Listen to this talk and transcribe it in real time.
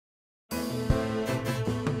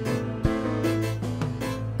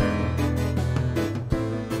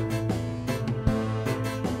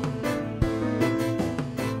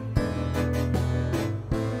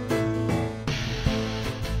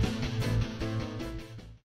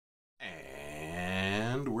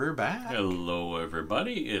we're back. Hello,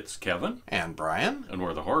 everybody. It's Kevin. And Brian. And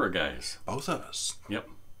we're the Horror Guys. Both of us. Yep.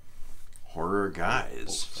 Horror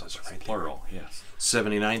Guys. Says right plural, yes.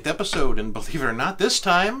 79th episode, and believe it or not, this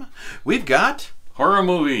time we've got... horror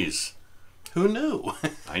movies. Who knew?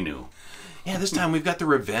 I knew. Yeah, this time we've got The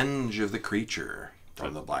Revenge of the Creature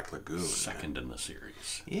from the Black Lagoon. Second in the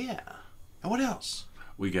series. Yeah. And what else?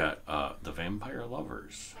 We got The Vampire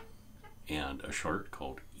Lovers and a short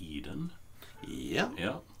called Eden. Yep.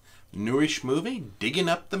 Yep. Newish movie, Digging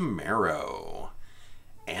Up the Marrow.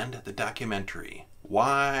 And the documentary,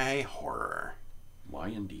 Why Horror? Why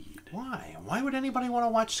indeed? Why? Why would anybody want to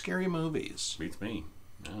watch scary movies? Beats me.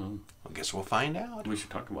 No. I guess we'll find out. We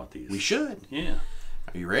should talk about these. We should. Yeah.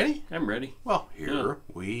 Are you ready? I'm ready. Well, here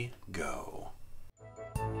we go.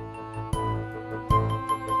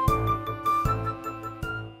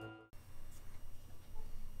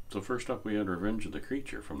 So first up we had Revenge of the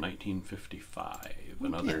Creature from 1955.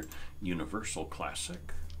 Another Universal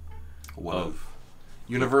classic. Of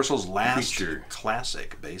Universal's last creature.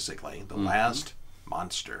 Classic, basically. The last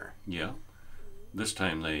monster. Yeah. This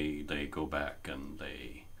time they go back and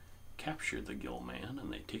they capture the Gill Man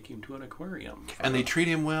and they take him to an aquarium. And they treat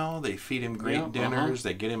him well. They feed him great dinners.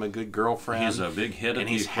 They get him a good girlfriend. He's a big hit at and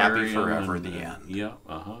the he's aquarium. happy forever at the end. Yeah,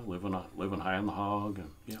 living high on the hog. And,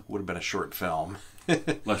 yeah. Would have been a short film.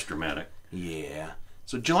 Less dramatic. Yeah.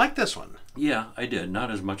 So did you like this one? Yeah, I did.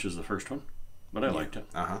 Not as much as the first one, but I liked it.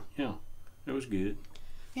 Yeah, it was good.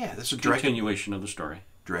 Yeah, this is continuation of the story.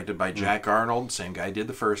 Directed by Jack Arnold, same guy did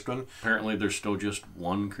the first one. Apparently there's still just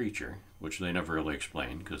one creature, which they never really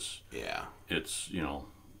explain because it's,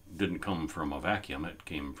 didn't come from a vacuum. It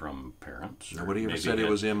came from parents. Nobody ever said it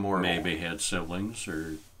was immortal. Maybe had siblings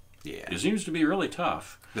or... Yeah. It seems to be really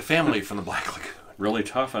tough. The family from the Black Lagoon. Really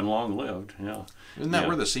tough and long-lived, yeah. Isn't that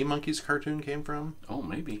where the Sea Monkeys cartoon came from? Oh,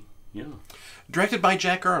 maybe, yeah. Directed by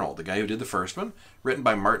Jack Arnold, the guy who did the first one. Written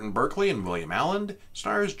by Martin Berkeley and William Allen.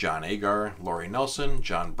 Stars John Agar, Laurie Nelson,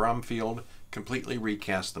 John Bromfield. Completely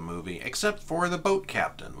recast the movie, except for the boat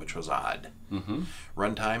captain, which was odd.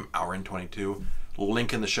 Runtime, hour and 22.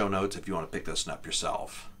 Link in the show notes if you want to pick this one up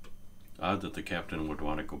yourself. Odd that the captain would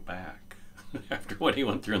want to go back after what he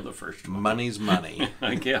went through in the first one. Money's money.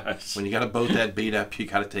 I guess. When you got a boat that beat up, you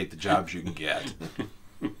got to take the jobs you can get.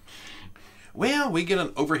 Well, we get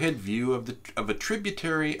an overhead view of a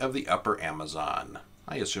tributary of the upper Amazon.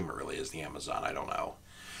 I assume it really is the Amazon, I don't know.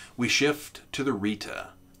 We shift to the Rita,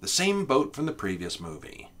 the same boat from the previous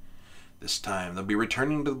movie. This time, they'll be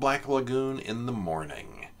returning to the Black Lagoon in the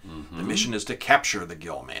morning. The mission is to capture the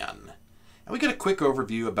Gill Man. And we get a quick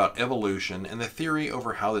overview about evolution and the theory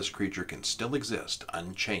over how this creature can still exist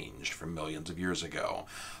unchanged from millions of years ago,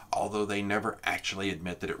 although they never actually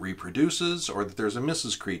admit that it reproduces or that there's a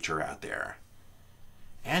Mrs. Creature out there.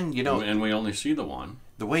 And, and we only see the one.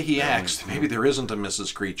 The way he acts, maybe there isn't a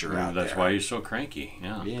Mrs. Creature out there. That's why he's so cranky,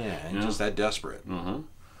 yeah. Yeah, and just that desperate.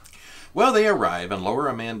 Well, they arrive and lower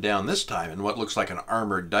a man down, this time in what looks like an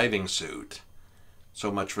armored diving suit. So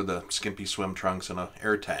much for the skimpy swim trunks and an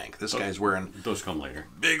air tank. This guy's wearing... Those come later.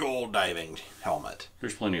 Big old diving helmet.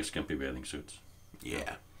 There's plenty of skimpy bathing suits.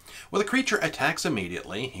 Yeah. Well, the creature attacks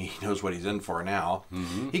immediately. He knows what he's in for now.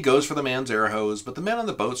 He goes for the man's air hose, but the men on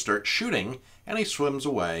the boat start shooting, and he swims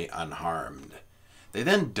away unharmed. They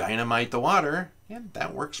then dynamite the water, and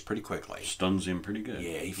that works pretty quickly. Stuns him pretty good.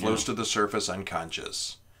 Yeah, he floats to the surface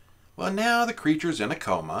unconscious. Well, now the creature's in a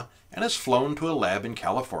coma, and is flown to a lab in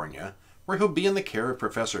California, where he'll be in the care of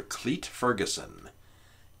Professor Cleet Ferguson.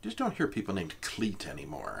 Just don't hear people named Cleet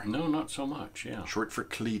anymore. No, not so much, yeah. Short for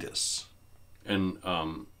Cletus. And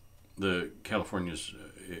the California's,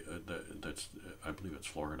 that's I believe it's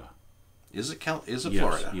Florida. Is it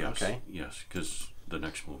Florida? Yes, okay. Yes, because the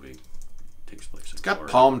next movie takes place in Florida. It's got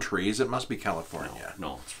palm trees. It must be California.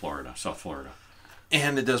 No, it's Florida, South Florida.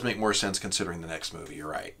 And it does make more sense considering the next movie, you're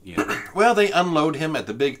right. Yeah. Well, they unload him at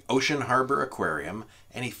the big Ocean Harbor Aquarium,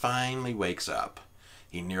 and he finally wakes up.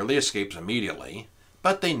 He nearly escapes immediately,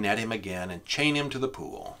 but they net him again and chain him to the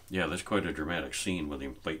pool. Yeah, there's quite a dramatic scene with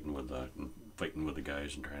him fighting with the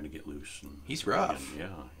guys and trying to get loose. And, he's rough. Yeah,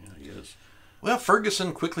 he is. Well,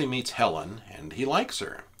 Ferguson quickly meets Helen, and he likes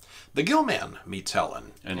her. The Gill Man meets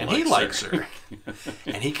Helen, and he likes her.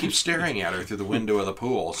 And he keeps staring at her through the window of the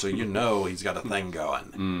pool, so you know he's got a thing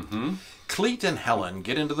going. Cleet and Helen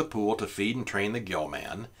get into the pool to feed and train the Gill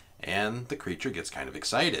Man, and the creature gets kind of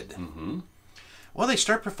excited. Well, they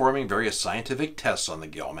start performing various scientific tests on the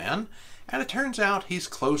Gill Man, and it turns out he's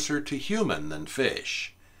closer to human than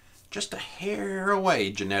fish. Just a hair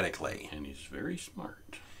away genetically. And he's very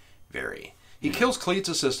smart. Very. He kills Cleet's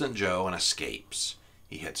assistant Joe and escapes.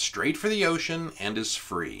 He heads straight for the ocean and is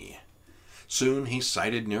free. Soon he's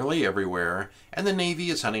sighted nearly everywhere, and the Navy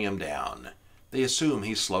is hunting him down. They assume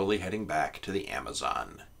he's slowly heading back to the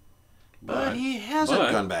Amazon. But he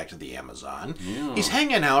hasn't gone back to the Amazon. Yeah. He's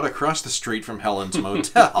hanging out across the street from Helen's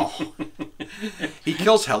motel. He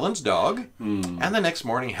kills Helen's dog, and the next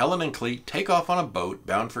morning Helen and Cleet take off on a boat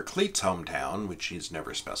bound for Cleet's hometown, which he's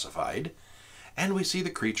never specified, and we see the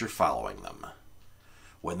creature following them.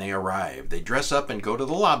 When they arrive, they dress up and go to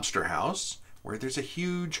the Lobster House, where there's a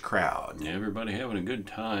huge crowd. Everybody having a good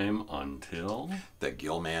time until the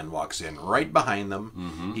Gill Man walks in right behind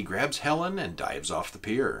them. He grabs Helen and dives off the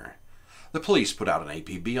pier. The police put out an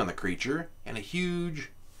APB on the creature, and a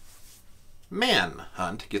huge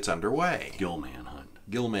manhunt gets underway. Gillman hunt.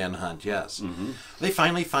 Gillman hunt, yes. They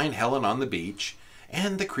finally find Helen on the beach,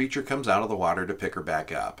 and the creature comes out of the water to pick her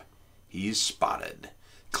back up. He's spotted.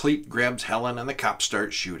 Cleet grabs Helen, and the cops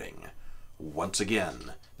start shooting. Once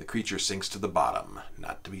again, the creature sinks to the bottom,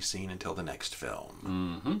 not to be seen until the next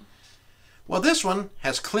film. Well, this one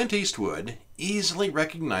has Clint Eastwood, easily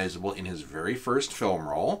recognizable in his very first film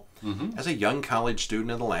role, as a young college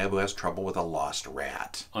student in the lab who has trouble with a lost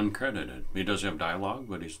rat. Uncredited. He does have dialogue,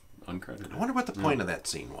 but he's uncredited. I wonder what the point of that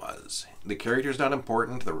scene was. The character's not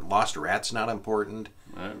important, the lost rat's not important.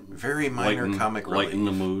 Very minor comic relief. Lighten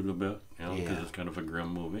the mood a bit, because it's kind of a grim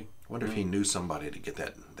movie. I wonder if he knew somebody to get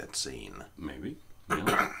that scene. Maybe.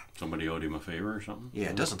 Yeah. Somebody owed him a favor or something. Yeah,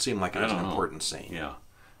 it doesn't seem like it was an important scene. Yeah.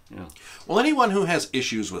 Well, anyone who has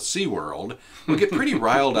issues with SeaWorld will get pretty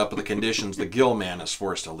riled up with the conditions the Gill Man is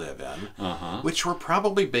forced to live in, which were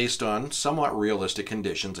probably based on somewhat realistic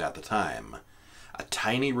conditions at the time. A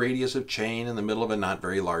tiny radius of chain in the middle of a not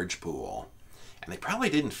very large pool. And they probably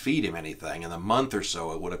didn't feed him anything in the month or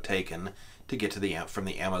so it would have taken to get to from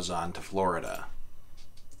the Amazon to Florida.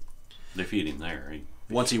 They feed him there.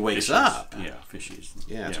 Once he wakes up. Yeah, fishies.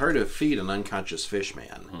 Yeah, it's hard to feed an unconscious fish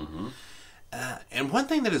man. And one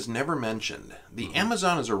thing that is never mentioned, the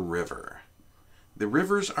Amazon is a river. The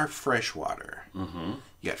rivers are freshwater. You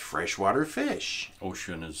got freshwater fish.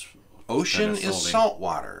 Ocean is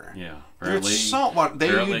saltwater. Yeah. It's saltwater.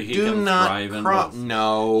 They do not crop.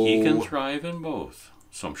 No. He can thrive in both.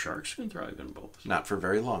 Some sharks can thrive in both. Not for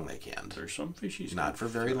very long they can't. There's some fishies. Not for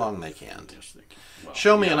very long they can't. Yes, they can. Well,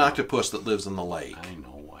 show me an octopus that lives in the lake. I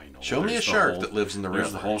know. Show me a shark that lives in the river.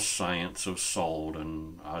 There's the whole science of salt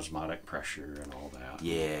and osmotic pressure and all that.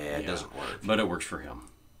 Yeah, it doesn't work. But it works for him.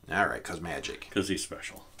 All right, because magic. Because he's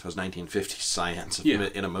special. Because 1950s science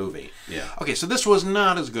in a movie. Yeah. Okay, so this was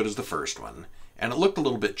not as good as the first one, and it looked a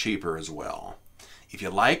little bit cheaper as well. If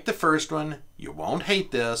you like the first one, you won't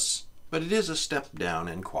hate this, but it is a step down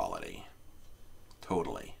in quality.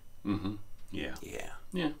 Totally. Yeah.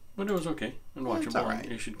 Yeah, but it was okay and watchable. It's all right.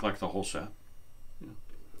 You should collect the whole set.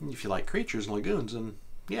 If you like creatures and lagoons and,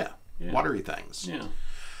 watery things. Yeah.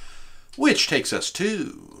 Which takes us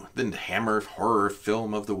to the Hammer Horror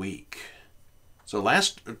Film of the Week. So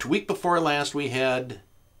week before last we had...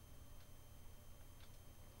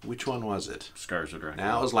 Which one was it? Scars of Dracula.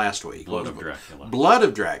 Now it was last week. Blood of Dracula. Blood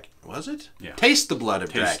of Dracula. Was it? Yeah. Taste the Blood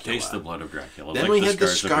of Dracula. Taste the Blood of Dracula. Then we had the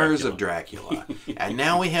Scars of Dracula. And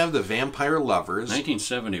now we have the Vampire Lovers.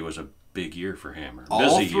 1970 was a big year for Hammer.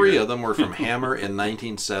 All three of them were from Hammer in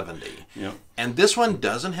 1970. Yep. And this one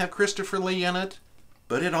doesn't have Christopher Lee in it,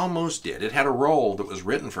 but it almost did. It had a role that was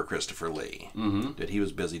written for Christopher Lee. That he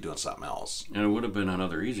was busy doing something else. And it would have been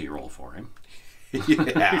another easy role for him.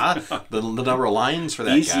 Yeah, the number of lines for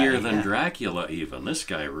that Easier than Dracula, even. This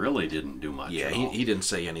guy really didn't do much. Yeah, he didn't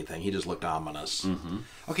say anything. He just looked ominous.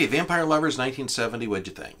 Okay, Vampire Lovers, 1970. What'd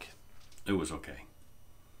you think? It was okay.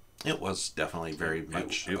 It was definitely very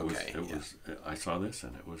much okay. I saw this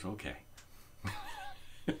and it was okay.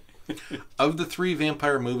 Of the three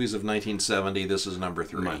vampire movies of 1970, this is number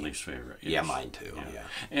 3. My least favorite. Yes. Yeah, mine too. Yeah.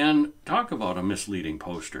 And talk about a misleading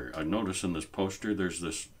poster. I noticed in this poster there's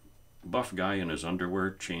this buff guy in his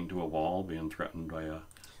underwear chained to a wall being threatened by a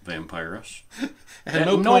vampiress. At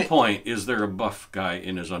no point is there a buff guy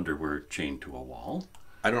in his underwear chained to a wall.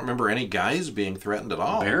 I don't remember any guys being threatened at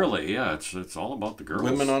all. Barely, yeah. It's all about the girls.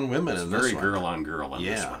 Women on women in this one. Very girl on girl in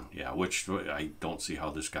this one. Yeah, which I don't see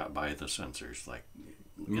how this got by the censors. Like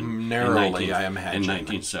narrowly, I imagine. In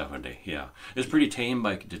 1970, yeah. It's pretty tame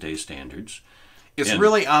by today's standards. It's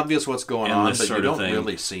really obvious what's going on, but you don't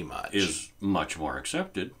really see much. Is much more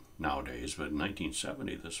accepted nowadays, but in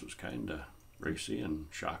 1970 this was kind of racy and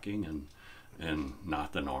shocking and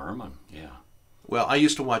not the norm. And well, I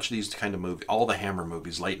used to watch these kind of movies, all the Hammer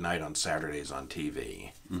movies, late night on Saturdays on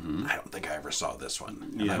TV. I don't think I ever saw this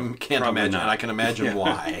one. And I can't imagine, and I can imagine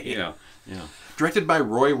why. Yeah. Directed by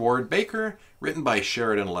Roy Ward Baker, written by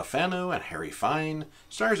Sheridan Le Fanu and Harry Fine,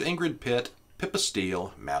 stars Ingrid Pitt, Pippa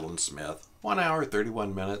Steele, Madeline Smith, 1 hour,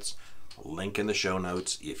 31 minutes. Link in the show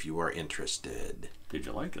notes if you are interested. Did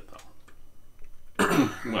you like it, though?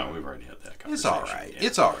 Well, we've already had that conversation. It's all right. Yeah.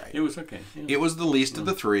 It's all right. It was okay. Yeah. It was the least of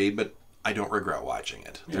the three, but I don't regret watching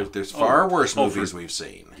it. Yeah. There's far worse movies we've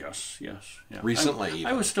seen. Yes. Yeah. Recently,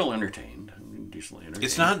 I was still entertained. I mean, decently entertained.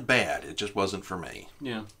 It's not bad. It just wasn't for me.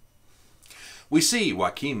 Yeah. We see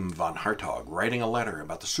Joachim von Hartog writing a letter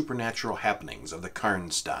about the supernatural happenings of the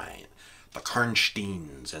Karnstein. The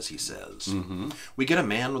Karnsteins, as he says. Mm-hmm. We get a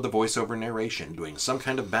man with a voiceover narration doing some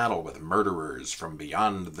kind of battle with murderers from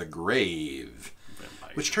beyond the grave,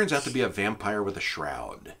 which turns out to be a vampire with a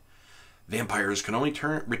shroud. Vampires can only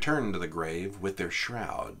return to the grave with their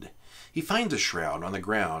shroud. He finds a shroud on the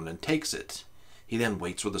ground and takes it. He then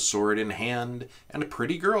waits with a sword in hand, and a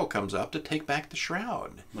pretty girl comes up to take back the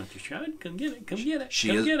shroud. Want your shroud? Come get it. Come get it.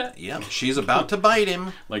 Get it. Yep, she's about to bite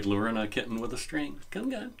him. Like luring a kitten with a string. Come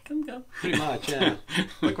go. Pretty much, yeah.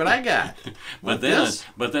 Look what I got. But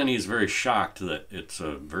then he's very shocked that it's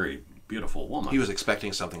a very beautiful woman. He was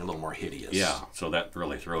expecting something a little more hideous. Yeah, so that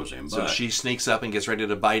really throws him. So she sneaks up and gets ready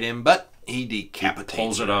to bite him, but he decapitates her.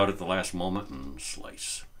 Pulls it out at the last moment and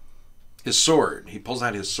slice. His sword. He pulls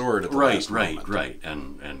out his sword at the last moment. Right.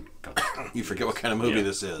 And you forget what kind of movie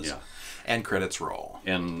this is. Yeah. And credits roll.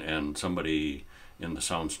 And somebody in the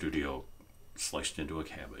sound studio sliced into a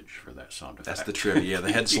cabbage for that sound effect. That's the trivia.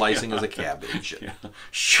 The head slicing is a cabbage. Yeah.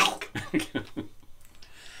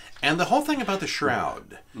 And the whole thing about the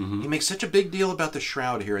shroud. He makes such a big deal about the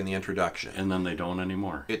shroud here in the introduction. And then they don't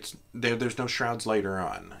anymore. There's no shrouds later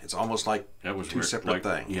on. It's almost like two separate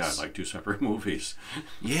things. Yeah, like two separate movies.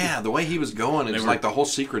 Yeah, the way he was going, it's like the whole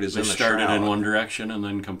secret is in the shroud. They started in one direction and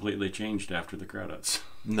then completely changed after the credits.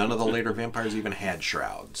 None of the later vampires even had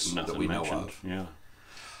shrouds that we know of. Yeah.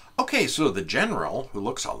 Okay, so the general, who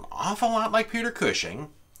looks an awful lot like Peter Cushing,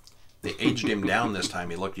 they aged him down this time.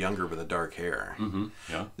 He looked younger with the dark hair.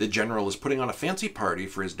 Yeah. The general is putting on a fancy party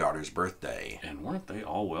for his daughter's birthday. And weren't they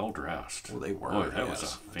all well dressed? Well, they were. Boy, that was a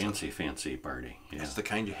fancy party. Yeah. That's the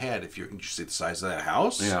kind you had. Did you see the size of that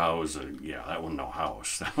house? Yeah, that wasn't no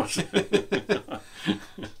house. That was.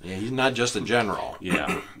 Yeah, he's not just a general.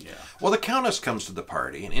 Yeah. Well, the countess comes to the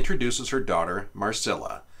party and introduces her daughter,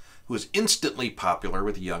 Marcilla, who is instantly popular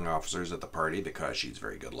with the young officers at the party because she's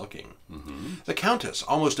very good looking. The countess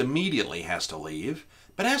almost immediately has to leave,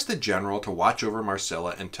 but asks the general to watch over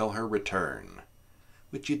Marcilla until her return.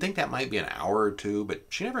 Which you'd think that might be an hour or two, but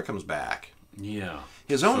she never comes back. Yeah.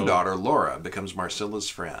 His own daughter, Laura, becomes Marcilla's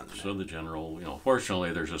friend. So the general,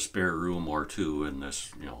 fortunately there's a spare room or two in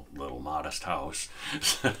this, little modest house.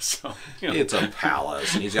 So, it's a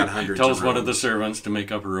palace, and he's got hundreds tells of rooms. one of the servants to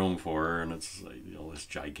make up a room for her, and it's this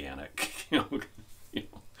gigantic, I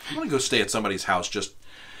want to go stay at somebody's house just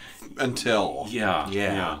until.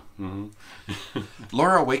 Yeah.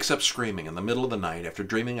 Laura wakes up screaming in the middle of the night after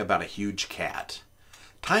dreaming about a huge cat.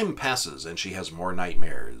 Time passes, and she has more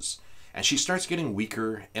nightmares. And she starts getting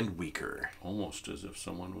weaker and weaker. Almost as if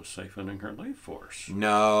someone was siphoning her life force.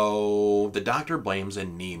 No, the doctor blames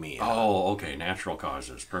anemia. Oh, okay, natural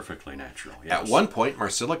causes, perfectly natural. Yes. At one point,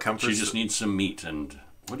 Marcilla comforts... She just needs some meat and...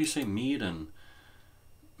 What do you say, meat and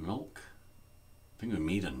milk? I think it was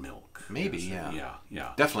meat and milk. Maybe, yeah.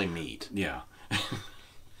 Yeah. Definitely meat. Yeah.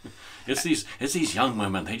 It's these young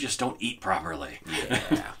women. They just don't eat properly.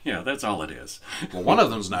 Yeah. Yeah, that's all it is. Well, one of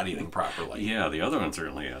them's not eating properly. Yeah, the other one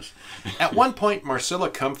certainly is. At one point,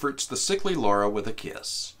 Marcilla comforts the sickly Laura with a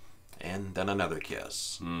kiss. And then another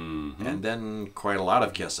kiss. And then quite a lot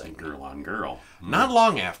of kissing. Girl on girl. Not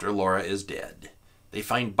long after, Laura is dead. They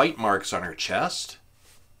find bite marks on her chest.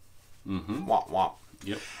 Womp womp.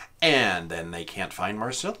 Yep. And then they can't find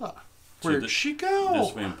Marcilla. Where'd she go?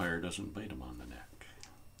 This vampire doesn't bite him on the neck.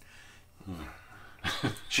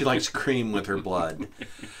 She likes cream with her blood.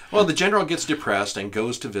 Well, the general gets depressed and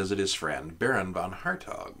goes to visit his friend, Baron von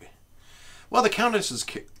Hartog. Well, the countess is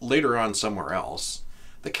later on somewhere else.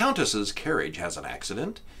 The countess's carriage has an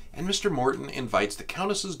accident, and Mr. Morton invites the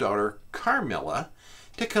countess's daughter, Carmilla,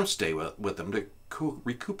 to come stay with them to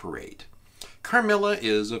recuperate. Carmilla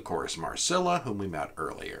is, of course, Marcilla, whom we met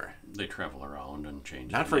earlier. They travel around and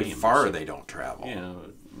change Not their very names. far they don't travel. Yeah,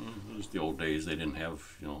 it was the old days. They didn't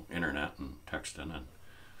have, internet and texting and,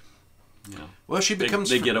 Well, she becomes...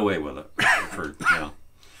 They get away with it.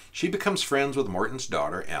 She becomes friends with Morton's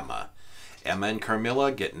daughter, Emma. Emma and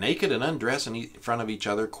Carmilla get naked and undress in front of each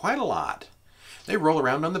other quite a lot. They roll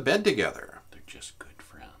around on the bed together. They're just good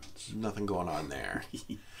friends. Nothing going on there.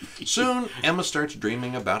 Soon, Emma starts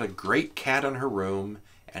dreaming about a great cat in her room,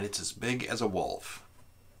 and it's as big as a wolf.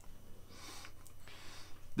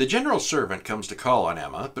 The general's servant comes to call on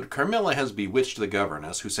Emma, but Carmilla has bewitched the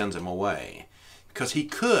governess, who sends him away. because he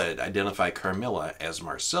could identify Carmilla as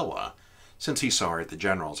Marcella, since he saw her at the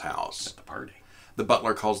general's house. At the party. The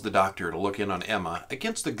butler calls the doctor to look in on Emma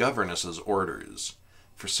against the governess's orders.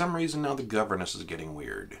 For some reason now the governess is getting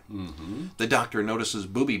weird. The doctor notices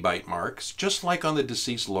booby bite marks, just like on the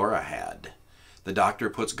deceased Laura had. The doctor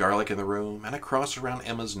puts garlic in the room and a cross around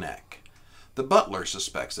Emma's neck. The butler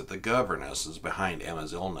suspects that the governess is behind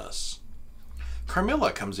Emma's illness.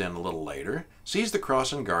 Carmilla comes in a little later, sees the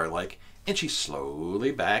cross and garlic, and she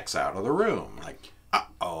slowly backs out of the room, like,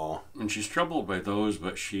 uh-oh. And she's troubled by those,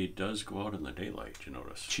 but she does go out in the daylight, you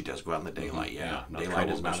notice. She does go out in the daylight, yeah. Not Daylight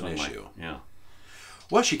is troubled by not an sunlight. issue. Yeah.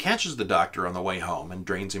 Well, she catches the doctor on the way home and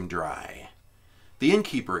drains him dry. The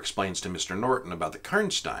innkeeper explains to Mr. Norton about the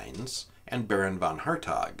Karnsteins and Baron von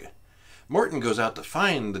Hartog. Morton goes out to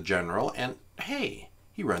find the general, and, hey,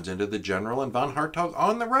 he runs into the general and von Hartog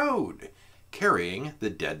on the road, carrying the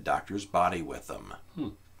dead doctor's body with them.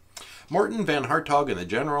 Morton, van Hartog, and the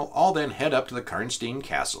general all then head up to the Karnstein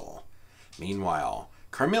castle. Meanwhile,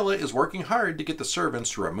 Carmilla is working hard to get the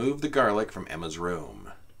servants to remove the garlic from Emma's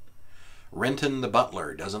room. Renton the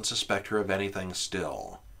butler doesn't suspect her of anything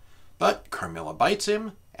still. But Carmilla bites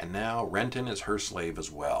him, and now Renton is her slave as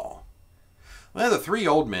well. Well, the three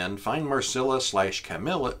old men find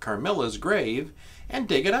Marcella/Carmilla's grave and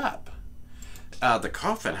dig it up. The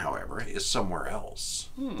coffin, however, is somewhere else.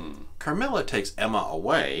 Carmilla takes Emma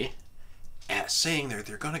away, saying that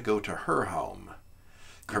they're going to go to her home.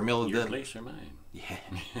 Carmilla Your then... place or mine? Yeah.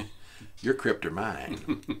 Your crypt or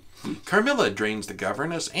mine. Carmilla drains the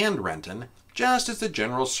governess and Renton just as the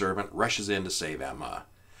general's servant rushes in to save Emma.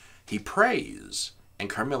 He prays, and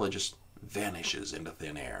Carmilla just vanishes into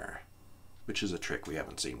thin air, which is a trick we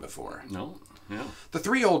haven't seen before. No, yeah. The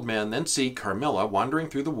three old men then see Carmilla wandering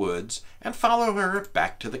through the woods and follow her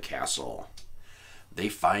back to the castle. They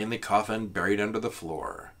find the coffin buried under the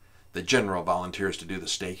floor. The general volunteers to do the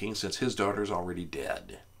staking since his daughter's already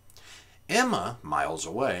dead. Emma, miles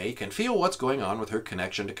away, can feel what's going on with her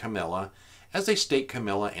connection to Camilla as they stake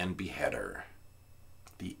Camilla and behead her.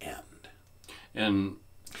 The end. And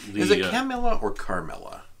is it Camilla or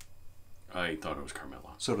Carmilla? I thought it was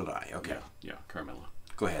Carmilla. So did I. Okay. Yeah, Carmilla.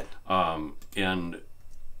 Go ahead. And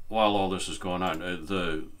while all this is going on,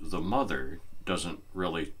 the mother doesn't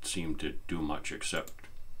really seem to do much except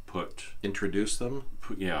introduce them.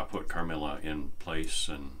 Put Carmilla in place,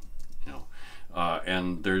 and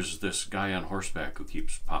and there's this guy on horseback who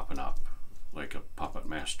keeps popping up, like a puppet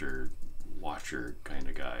master, watcher kind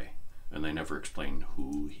of guy, and they never explain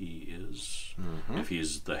who he is. If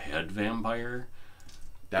he's the head vampire.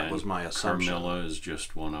 That was my assumption. Carmilla is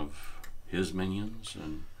just one of his minions,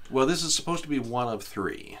 and well, this is supposed to be one of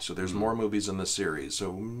three, so there's more movies in the series,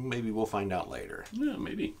 so maybe we'll find out later. Yeah,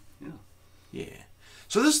 maybe. Yeah.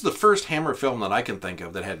 So this is the first Hammer film that I can think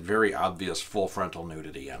of that had very obvious full frontal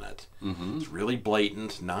nudity in it. It's really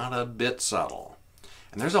blatant, not a bit subtle.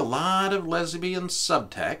 And there's a lot of lesbian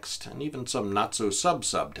subtext, and even some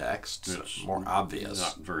not-so-subtext, It's more obvious.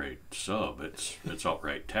 Not very sub, it's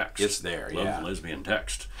outright text. It's there, yeah. Lesbian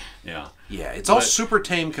text, yeah. Yeah, it's all super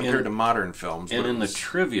tame compared to modern films. And in the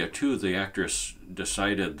trivia, too, the actress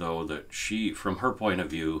decided, though, that she, from her point of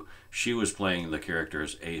view, she was playing the character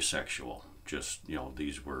as asexual. Just,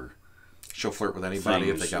 these were... She'll flirt with anybody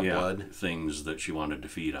if they got blood. Things that she wanted to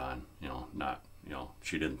feed on, not,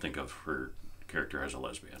 she didn't think of her character as a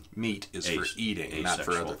lesbian. Meat is for eating, not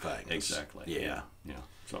for other things. Exactly. Yeah.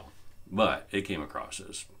 So, but it came across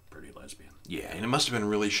as pretty lesbian. Yeah, and it must have been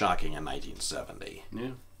really shocking in 1970. Yeah.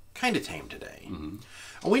 Kind of tame today.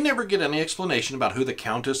 We never get any explanation about who the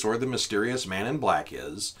Countess or the mysterious man in black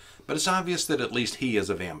is, but it's obvious that at least he is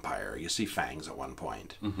a vampire. You see fangs at one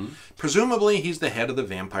point. Presumably he's the head of the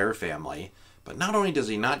vampire family, but not only does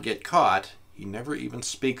he not get caught, he never even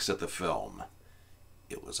speaks at the film.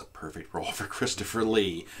 It was a perfect role for Christopher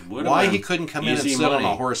Lee. Why he couldn't come in and sit on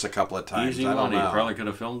a horse a couple of times, I don't know. He probably could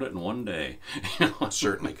have filmed it in one day.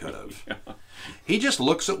 Certainly could have. He just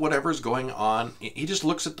looks at whatever's going on. He just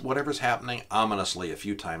looks at whatever's happening ominously a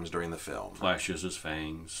few times during the film. Flashes his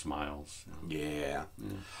fangs, smiles. Yeah.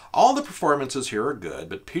 All the performances here are good,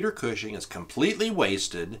 but Peter Cushing is completely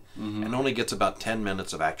wasted and only gets about 10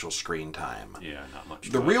 minutes of actual screen time. Yeah, not much.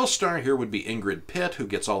 The real star here would be Ingrid Pitt, who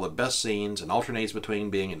gets all the best scenes and alternates between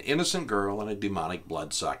being an innocent girl and a demonic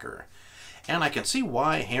bloodsucker. And I can see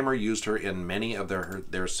why Hammer used her in many of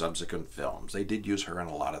their subsequent films. They did use her in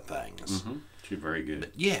a lot of things. She's very good.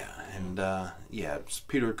 But yeah, and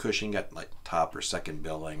Peter Cushing got like top or second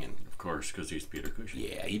billing, and of course, because he's Peter Cushing.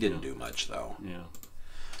 Yeah, he didn't do much though. Yeah.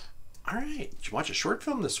 All right, did you watch a short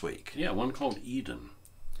film this week? Yeah, one called Eden.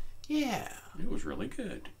 Yeah. It was really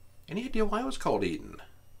good. Any idea why it was called Eden?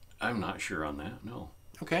 I'm not sure on that. No.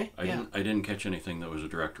 Okay. I didn't catch anything that was a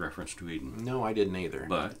direct reference to Eden. No, I didn't either.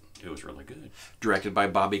 But it was really good. Directed by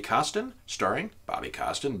Bobby Costin, starring Bobby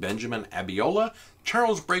Costin, Benjamin Abiola,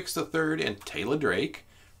 Charles Breaks III, and Taylor Drake.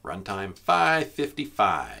 Runtime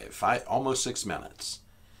 5:55, almost 6 minutes.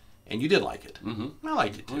 And you did like it. Mm-hmm. I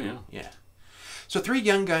liked it too. Oh, yeah. Yeah. So 3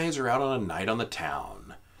 young guys are out on a night on the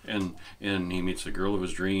town. And he meets the girl of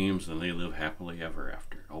his dreams, and they live happily ever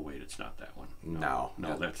after. Oh wait, it's not that one. No,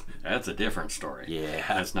 that's a different story. Yeah,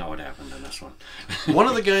 that's not what happened in this one. One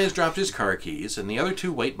of the guys dropped his car keys, and the other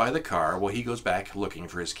 2 wait by the car while he goes back looking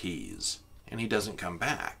for his keys, and he doesn't come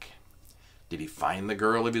back. Did he find the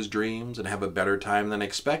girl of his dreams and have a better time than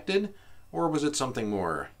expected, or was it something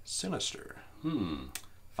more sinister?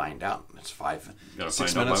 Find out. It's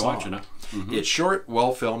 6 minutes long. Watching it. Mm-hmm. It's short,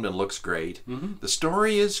 well filmed, and looks great. Mm-hmm. The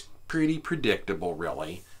story is pretty predictable,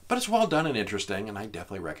 really, but it's well done and interesting, and I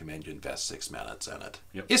definitely recommend you invest 6 minutes in it.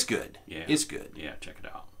 Yep. It's good. Yeah. It's good. Yeah, check it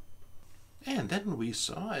out. And then we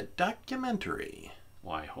saw a documentary.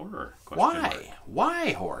 Why horror? Why?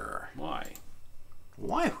 Why horror? Why?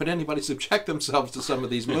 Why would anybody subject themselves to some of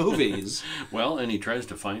these movies? Well, and he tries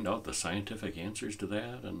to find out the scientific answers to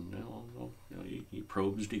that, and he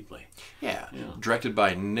probes deeply. Yeah. Directed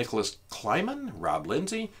by Nicholas Kleiman, Rob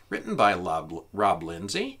Lindsay, written by Rob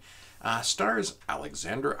Lindsay, stars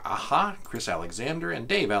Alexander Aha, Chris Alexander, and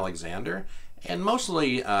Dave Alexander, and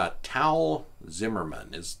mostly Tal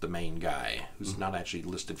Zimmerman is the main guy, who's not actually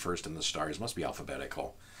listed first in the stars. Must be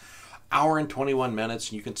alphabetical. Hour and 21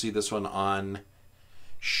 minutes. You can see this one on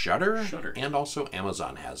Shudder, and also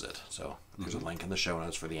Amazon has it. So there's a link in the show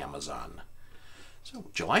notes for the Amazon. So,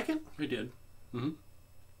 did you like it? I did.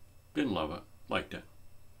 Didn't love it. Liked it.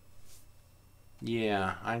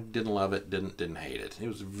 Yeah, I didn't love it. Didn't hate it. It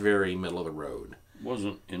was very middle of the road.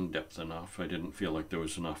 Wasn't in depth enough. I didn't feel like there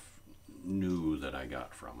was enough new that I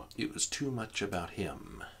got from it. It was too much about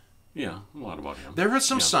him. Yeah, a lot about him. There was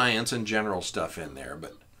some science and general stuff in there,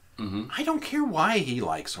 but I don't care why he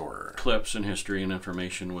likes horror. Clips and history and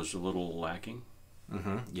information was a little lacking.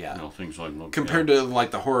 Yeah. Things like... Compared to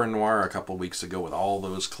like the horror noir a couple weeks ago with all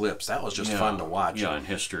those clips, that was just fun to watch. Yeah, and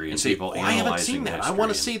history and see, people I haven't seen that. I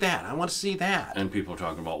want to see that. I want to see that. And people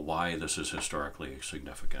talking about why this is historically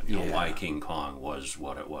significant. Why King Kong was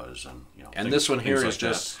what it was, and And this one here is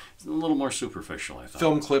just a little more superficial, I thought.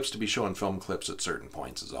 Film clips to be showing film clips at certain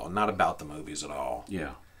points is all, not about the movies at all.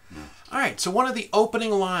 Yeah. All right, so one of the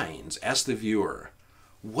opening lines asks the viewer,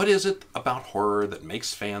 what is it about horror that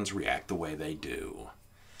makes fans react the way they do?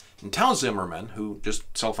 And Tal Zimmerman, who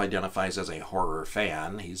just self-identifies as a horror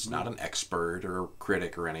fan, he's not an expert or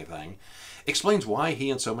critic or anything, explains why he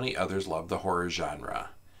and so many others love the horror genre.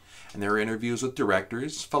 And there are interviews with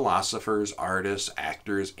directors, philosophers, artists,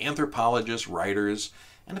 actors, anthropologists, writers,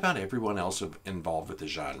 and about everyone else involved with the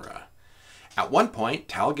genre. At one point,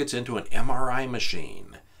 Tal gets into an MRI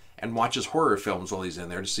machine and watches horror films while he's in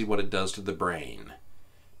there to see what it does to the brain.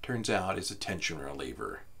 Turns out it's a tension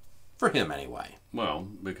reliever. For him, anyway. Well,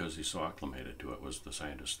 because he's so acclimated to it was the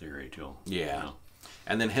scientist's theory, too. Yeah.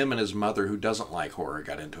 And then him and his mother, who doesn't like horror,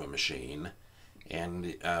 got into a machine.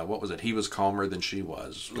 And what was it? He was calmer than she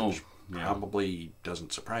was. Which probably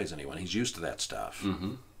doesn't surprise anyone. He's used to that stuff.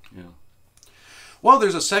 Yeah. Well,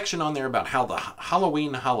 there's a section on there about how the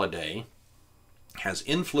Halloween holiday has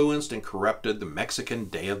influenced and corrupted the Mexican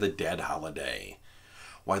Day of the Dead holiday.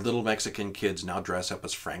 Why little Mexican kids now dress up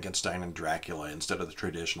as Frankenstein and Dracula instead of the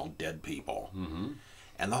traditional dead people.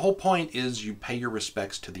 And the whole point is you pay your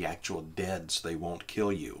respects to the actual dead so they won't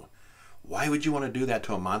kill you. Why would you want to do that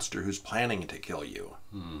to a monster who's planning to kill you?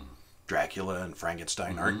 Dracula and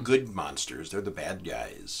Frankenstein aren't good monsters. They're the bad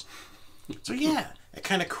guys. So yeah, it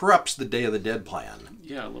kind of corrupts the Day of the Dead plan.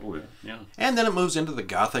 Yeah, a little bit, yeah. And then it moves into the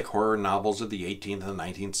gothic horror novels of the 18th and the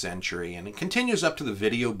 19th century, and it continues up to the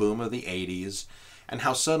video boom of the 80s, and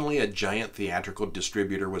how suddenly a giant theatrical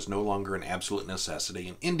distributor was no longer an absolute necessity,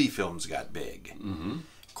 and indie films got big.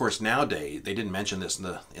 Of course, nowadays, they didn't mention this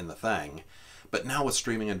in the thing, but now with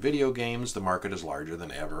streaming and video games, the market is larger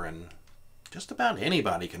than ever, and just about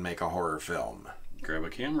anybody can make a horror film. Grab a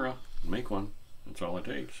camera, make one. That's all it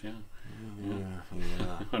takes, yeah.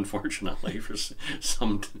 Unfortunately, for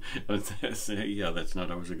some, yeah, that's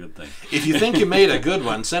not always a good thing. If you think you made a good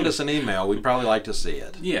one, send us an email. We'd probably like to see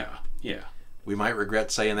it. Yeah. We might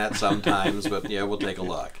regret saying that sometimes, but yeah, we'll take a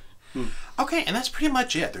look. Okay, and that's pretty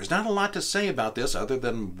much it. There's not a lot to say about this other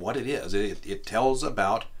than what it is. It tells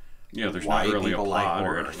about there's why not really people a like plot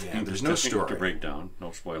horror. or anything. Yeah, there's no story to break down.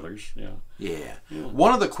 No spoilers. Yeah.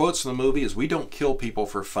 One of the quotes from the movie is, "We don't kill people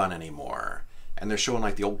for fun anymore." and they're showing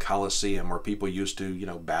like the old Coliseum where people used to, you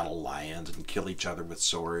know, battle lions and kill each other with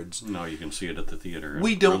swords. No, you can see it at the theater.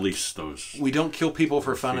 We don't release those. We don't kill people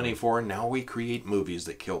for fun anymore. Now we create movies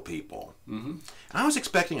that kill people. Mm-hmm. I was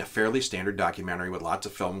expecting a fairly standard documentary with lots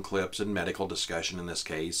of film clips and medical discussion in this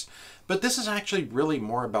case, but this is actually really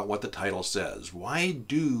more about what the title says. Why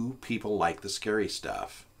do people like the scary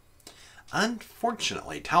stuff?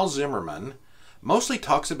 Unfortunately, Tal Zimmerman mostly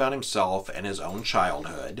talks about himself and his own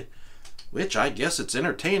childhood, which I guess it's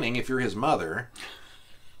entertaining if you're his mother.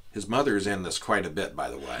 His mother's in this quite a bit, by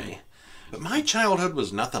the way. But my childhood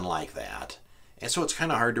was nothing like that, and so it's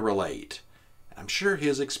kind of hard to relate. I'm sure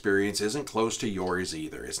his experience isn't close to yours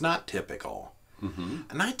either. It's not typical. Mm-hmm.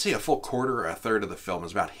 And I'd say a full quarter or a third of the film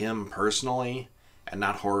is about him personally, and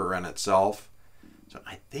not horror in itself. So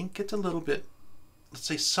I think it's a little bit, let's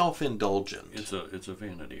say, self-indulgent. It's a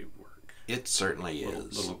vanity work. It certainly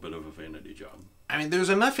is. A little bit of a vanity job. I mean, there's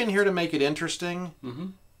enough in here to make it interesting, mm-hmm.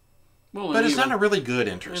 Well, but it's not a really good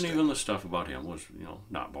interesting. And even the stuff about him was,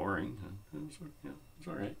 not boring. It's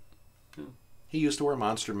all right. Yeah. He used to wear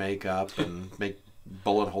monster makeup and make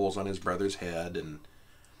bullet holes on his brother's head, and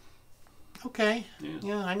okay,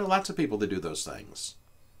 yeah, I know lots of people that do those things,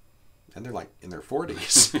 and they're like in their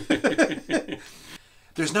 40s.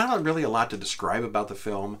 There's not really a lot to describe about the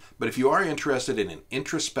film, but if you are interested in an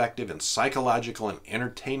introspective and psychological and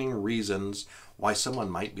entertaining reasons why someone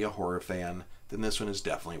might be a horror fan, then this one is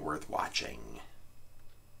definitely worth watching.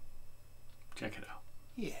 Check it out.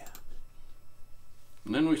 Yeah.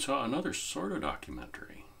 And then we saw another sort of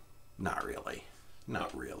documentary. Not really.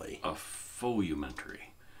 Not really. A faux-umentary.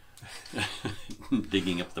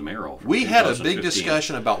 Digging Up The Marrow. We had a big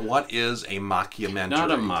discussion about what is a mockumentary.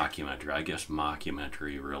 Not a mockumentary. I guess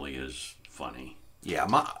mockumentary really is funny. Yeah,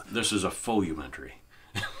 this is a faux-umentary.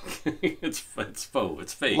 it's faux.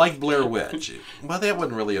 It's fake. Like Blair Witch. Well, that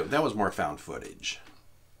wasn't really. That was more found footage.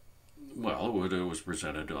 Well, it was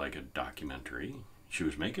presented like a documentary. She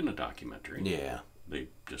was making a documentary. Yeah. They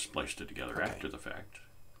just spliced it together after the fact.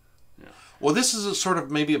 Yeah. Well, this is a sort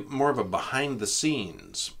of maybe more of a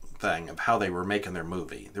behind-the-scenes thing of how they were making their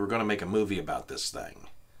movie. They were going to make a movie about this thing,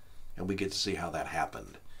 and we get to see how that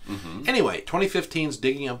happened. Mm-hmm. Anyway, 2015's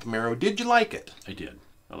Digging Up the Marrow. Did you like it? I did.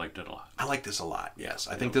 I liked it a lot. I like this a lot, yes.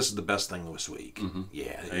 I think this is the best thing this week. Mm-hmm.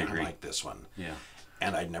 Yeah, I like this one. Yeah.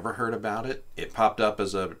 And I'd never heard about it. It popped up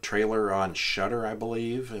as a trailer on Shudder, I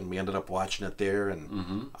believe, and we ended up watching it there,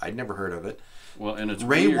 and I'd never heard of it. Well, and it's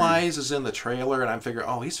Ray weird. Wise is in the trailer, and I'm figuring,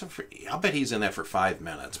 I'll bet he's in that for 5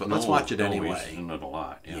 minutes, but let's watch it anyway. He's in it a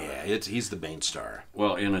lot. Yeah, he's the main star.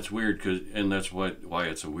 Well, and it's weird and that's why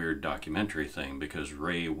it's a weird documentary thing, because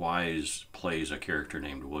Ray Wise plays a character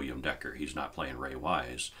named William Decker. He's not playing Ray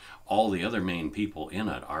Wise. All the other main people in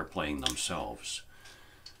it are playing themselves,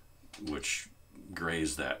 which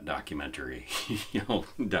grays that documentary,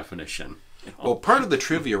 definition. Well, part of the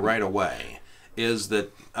trivia right away is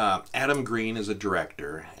that Adam Green is a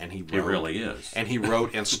director, and he really is, and he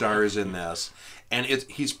wrote and stars in this, and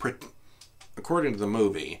according to the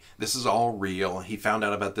movie, this is all real. He found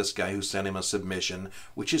out about this guy who sent him a submission,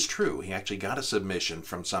 which is true. He actually got a submission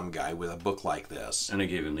from some guy with a book like this, and it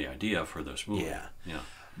gave him the idea for this movie. Yeah.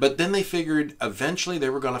 But then they figured eventually they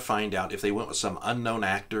were going to find out if they went with some unknown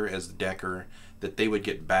actor as Decker, that they would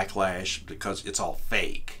get backlash because it's all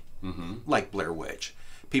fake, like Blair Witch.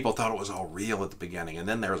 People thought it was all real at the beginning, and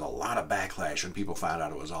then there was a lot of backlash when people found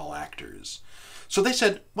out it was all actors. So they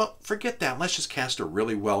said, well, forget that. Let's just cast a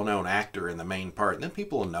really well-known actor in the main part, and then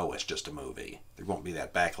people will know it's just a movie. There won't be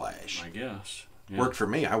that backlash. I guess. Yeah. Worked for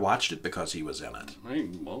me. I watched it because he was in it.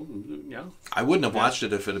 Well, yeah. I wouldn't have watched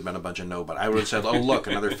it if it had been a bunch of nobody. I would have said, oh, look,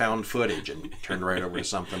 another found footage, and turned right over to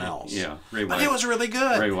something else. Yeah. But it was really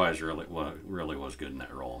good. Ray Wise really was good in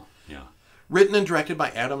that role. Yeah. Written and directed by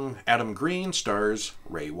Adam Green, stars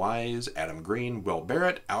Ray Wise, Adam Green, Will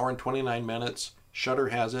Barrett, hour and 29 minutes. Shudder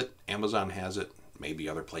has it, Amazon has it, maybe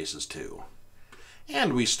other places too.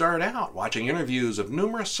 And we start out watching interviews of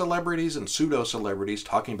numerous celebrities and pseudo-celebrities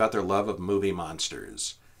talking about their love of movie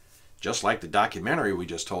monsters. Just like the documentary we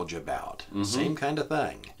just told you about. Same kind of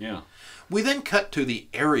thing. Yeah. We then cut to the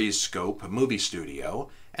Aries Scope movie studio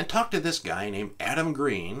and talk to this guy named Adam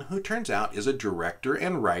Green, who turns out is a director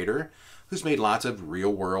and writer who's made lots of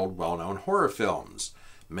real-world, well-known horror films.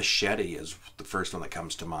 Machete is the first one that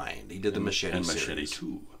comes to mind. He did the Machete series. Machete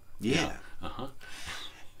 2. Yeah.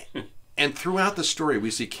 And throughout the story,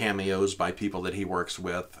 we see cameos by people that he works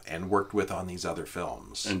with and worked with on these other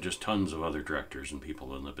films. And just tons of other directors and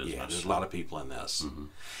people in the business. Yeah, there's a lot of people in this.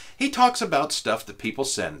 He talks about stuff that people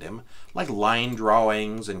send him, like line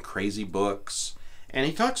drawings and crazy books. And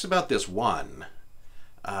he talks about this one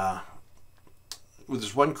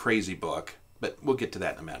crazy book but we'll get to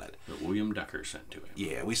that in a minute. That William Decker sent to him.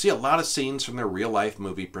 Yeah, we see a lot of scenes from their real-life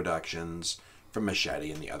movie productions, from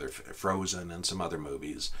Machete and the other Frozen and some other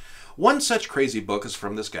movies. One such crazy book is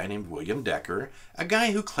from this guy named William Decker, a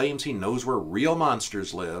guy who claims he knows where real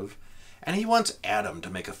monsters live, and he wants Adam to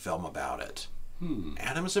make a film about it.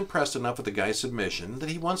 Adam is impressed enough with the guy's submission that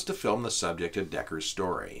he wants to film the subject of Decker's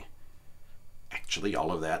story. Actually,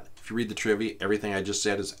 all of that, if you read the trivia, everything I just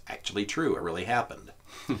said is actually true. It really happened.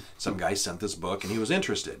 Some guy sent this book and he was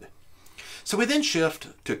interested. So we then shift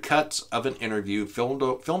to cuts of an interview filmed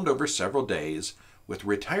over several days with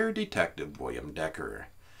retired detective William Decker.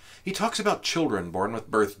 He talks about children born with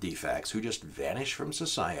birth defects who just vanish from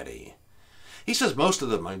society. He says most of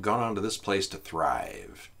them have gone on to this place to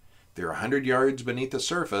thrive. They're 100 yards beneath the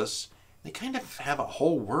surface. They kind of have a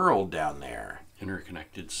whole world down there.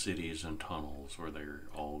 Interconnected cities and tunnels where they're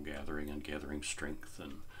all gathering strength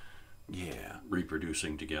and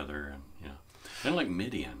reproducing together. And kind of like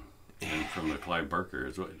Midian. And from the Clive Barker,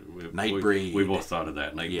 Nightbreed. We both thought of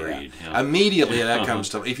that, Nightbreed. Yeah. Immediately that comes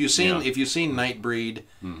to if you've seen Nightbreed,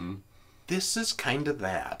 this is kind of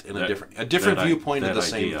that in a different viewpoint of the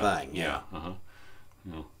same thing. Yeah.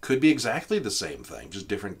 Could be exactly the same thing, just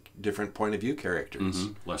different point of view characters.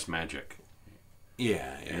 Less magic.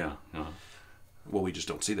 Yeah. Well, we just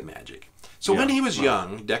don't see the magic. So when he was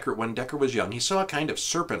young, when Decker was young, he saw a kind of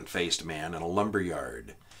serpent-faced man in a lumber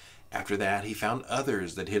yard. After that, he found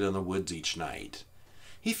others that hid in the woods each night.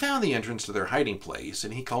 He found the entrance to their hiding place,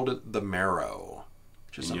 and he called it the Marrow,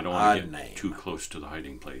 which is an odd name. Too close to the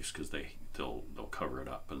hiding place because they'll cover it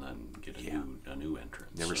up and then get a new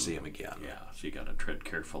entrance. Never see him again. Yeah, so you got to tread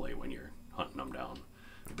carefully when you're hunting them down.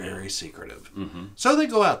 Very secretive. So they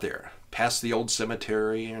go out there, past the old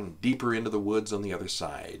cemetery, and deeper into the woods on the other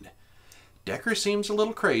side. Decker seems a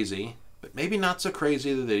little crazy, but maybe not so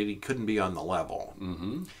crazy that he couldn't be on the level.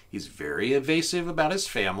 He's very evasive about his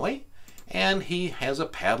family, and he has a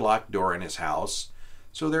padlocked door in his house,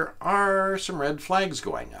 so there are some red flags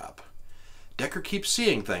going up. Decker keeps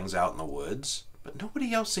seeing things out in the woods, but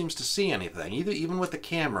nobody else seems to see anything, even with the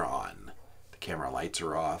camera on. The camera lights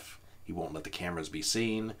are off. He won't let the cameras be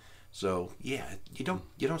seen, so you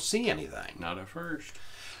don't see anything. Not at first.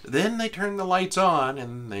 Then they turn the lights on,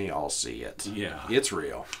 and they all see it. Yeah. It's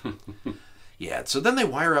real. So then they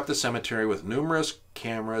wire up the cemetery with numerous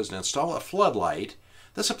cameras and install a floodlight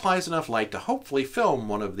that supplies enough light to hopefully film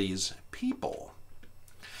one of these people.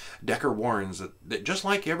 Decker warns that just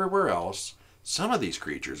like everywhere else, some of these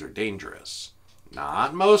creatures are dangerous.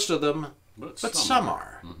 Not most of them, but some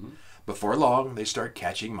are. Before long, they start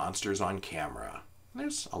catching monsters on camera.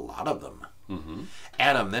 There's a lot of them.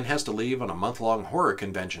 Adam then has to leave on a month-long horror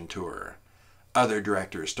convention tour. Other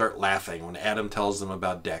directors start laughing when Adam tells them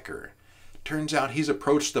about Decker. Turns out he's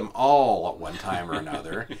approached them all at one time or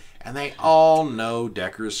another, and they all know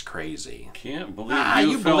Decker's crazy. Can't believe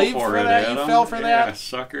you fell for it, Adam. You fell for that?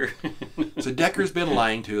 Sucker. So Decker's been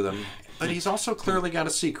lying to them, but he's also clearly got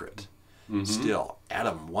a secret. Still,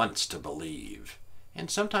 Adam wants to believe, and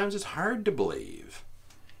sometimes it's hard to believe.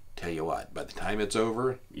 Tell you what, by the time it's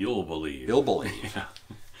over, you'll believe. He'll believe.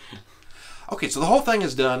 Okay, so the whole thing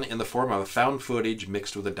is done in the form of found footage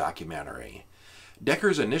mixed with a documentary.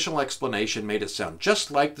 Decker's initial explanation made it sound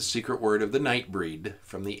just like The Secret Word of the Nightbreed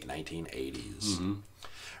from the 1980s.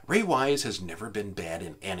 Ray Wise has never been bad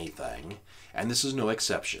in anything, and this is no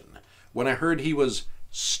exception. When I heard he was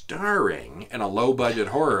starring in a low-budget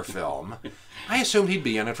horror film, I assumed he'd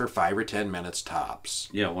be in it for 5 or 10 minutes tops.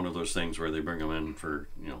 Yeah, one of those things where they bring him in for,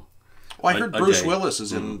 Well, I heard Bruce Willis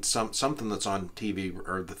is in something that's on TV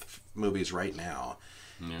or the movies right now.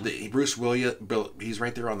 Bruce Willis, he's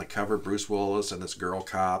right there on the cover. Bruce Willis and this girl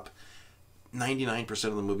cop. 99%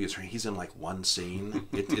 of the movie he's in like one scene.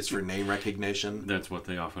 It's for name recognition. That's what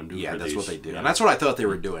they often do. Yeah, that's what they do, and that's what I thought they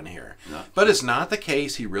were doing here. But it's not the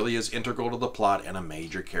case. He really is integral to the plot and a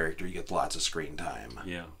major character. He gets lots of screen time.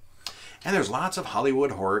 Yeah, and there's lots of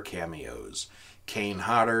Hollywood horror cameos. Kane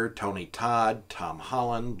Hodder, Tony Todd, Tom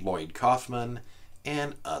Holland, Lloyd Kaufman,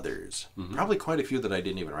 and others. Probably quite a few that I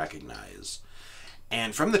didn't even recognize.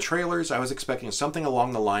 And from the trailers, I was expecting something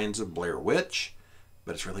along the lines of Blair Witch,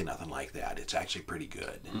 but it's really nothing like that. It's actually pretty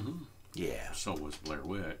good. Yeah. So was Blair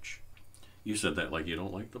Witch. You said that like you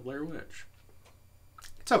don't like the Blair Witch.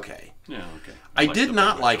 It's okay. Yeah, okay. I did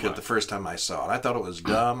not like it the first time I saw it. I thought it was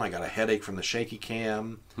dumb. I got a headache from the shaky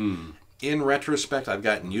cam. In retrospect, I've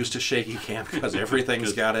gotten used to shaky cam because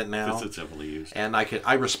everything's got it now. Because it's heavily used. And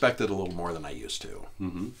I respect it a little more than I used to.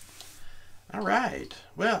 All right.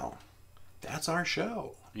 Well, that's our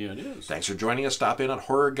show. Yeah, it is. Thanks for joining us. Stop in at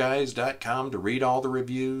horrorguys.com to read all the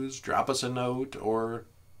reviews, drop us a note, or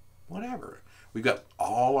whatever. We've got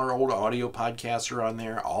all our old audio podcasts are on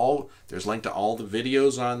there. There's a link to all the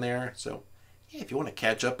videos on there. So, yeah, if you want to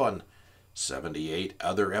catch up on 78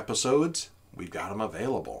 other episodes, we've got them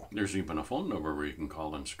available. There's even a phone number where you can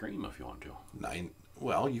call and scream if you want to.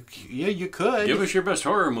 You could. Give us your best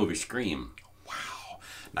horror movie, scream. Wow.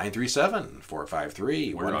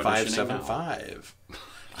 937-453-1575.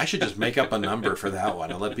 I should just make up a number for that one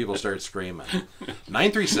and let people start screaming.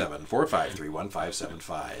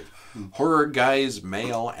 937-453-1575.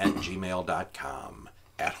 HorrorGuysMail@gmail.com.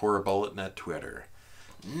 @HorrorBulletin at Twitter.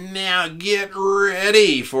 Now get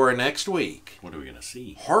ready for next week. What are we going to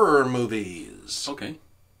see? Horror movies. Okay.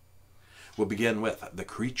 We'll begin with The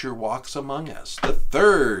Creature Walks Among Us, the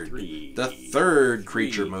third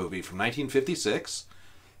creature movie from 1956.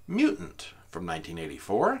 Mutant from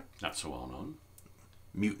 1984. Not so well known.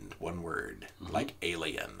 Mutant, one word, like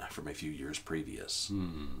Alien from a few years previous.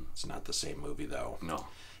 It's not the same movie, though. No.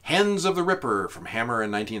 Hands of the Ripper from Hammer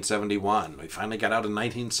in 1971. We finally got out in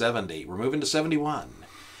 1970. We're moving to 71.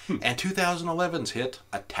 And 2011's hit,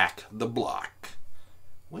 Attack the Block.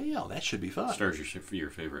 Well, that should be fun. Stars your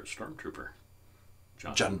favorite stormtrooper.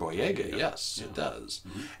 John Boyega, yes, it does.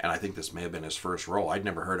 And I think this may have been his first role. I'd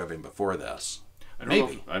never heard of him before this. I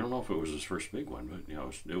don't know if it was his first big one, but it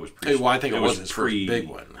was pre. Well, I think it was his first big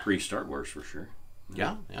one. Pre-Star Wars for sure.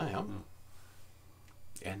 Yeah.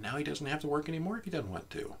 And now he doesn't have to work anymore if he doesn't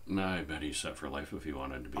want to. No, I bet he's set for life if he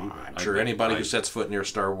wanted to be. I'm sure anybody who sets foot near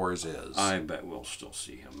Star Wars is. I bet we'll still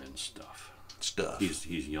see him in stuff.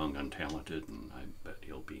 He's young, untalented, and I bet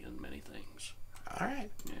he'll be in many things. All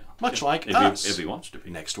right. Yeah. Much like us. If he wants to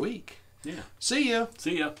be. Next week. Yeah. See ya.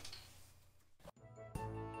 See ya.